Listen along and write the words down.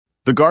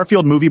The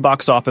Garfield movie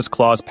box office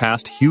claws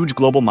past huge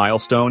global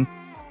milestone.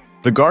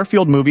 The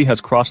Garfield movie has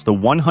crossed the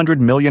 $100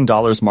 million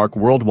mark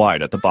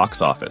worldwide at the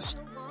box office.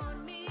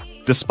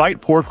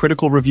 Despite poor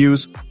critical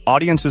reviews,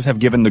 audiences have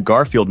given the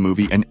Garfield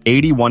movie an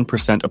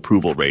 81%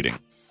 approval rating.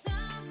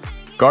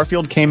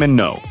 Garfield came in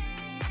No.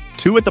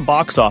 2 at the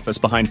box office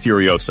behind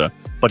Furiosa,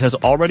 but has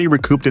already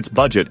recouped its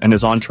budget and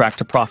is on track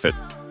to profit.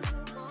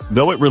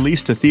 Though it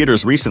released to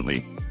theaters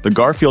recently, the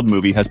Garfield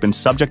movie has been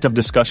subject of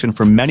discussion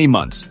for many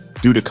months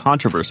due to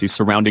controversy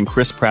surrounding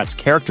Chris Pratt's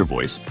character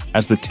voice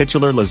as the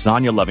titular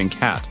lasagna-loving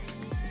cat.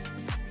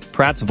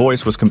 Pratt's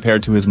voice was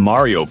compared to his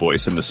Mario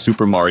voice in the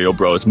Super Mario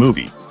Bros.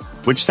 Movie,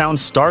 which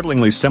sounds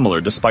startlingly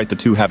similar despite the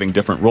two having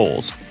different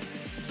roles.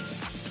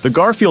 The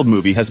Garfield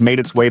movie has made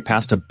its way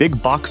past a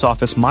big box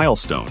office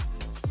milestone.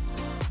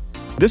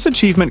 This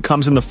achievement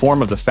comes in the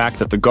form of the fact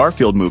that the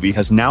Garfield movie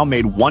has now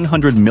made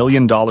 $100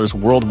 million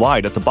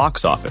worldwide at the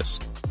box office.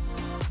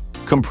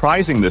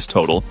 Comprising this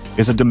total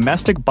is a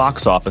domestic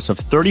box office of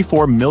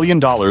 $34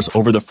 million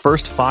over the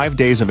first 5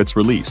 days of its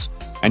release,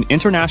 and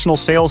international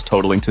sales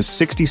totaling to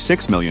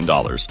 $66 million,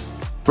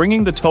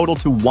 bringing the total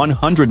to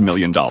 $100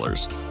 million.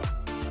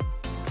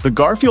 The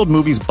Garfield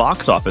movie's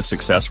box office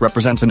success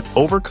represents an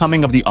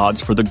overcoming of the odds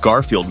for the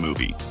Garfield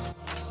movie.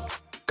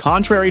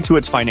 Contrary to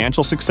its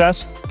financial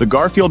success, the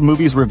Garfield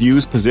movie's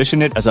reviews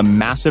position it as a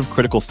massive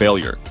critical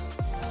failure.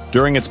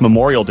 During its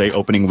Memorial Day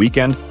opening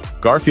weekend,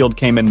 Garfield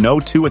came in No.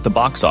 2 at the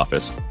box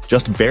office,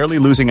 just barely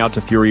losing out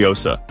to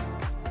Furiosa,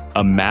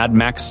 a Mad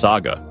Max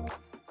saga.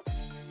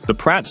 The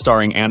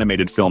Pratt-starring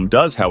animated film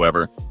does,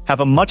 however, have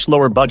a much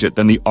lower budget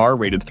than the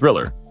R-rated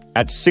thriller,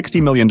 at $60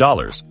 million,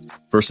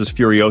 versus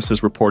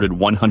Furiosa's reported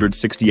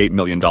 $168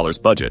 million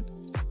budget.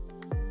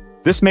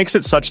 This makes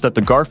it such that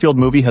the Garfield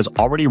movie has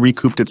already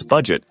recouped its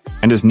budget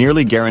and is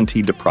nearly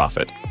guaranteed to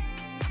profit.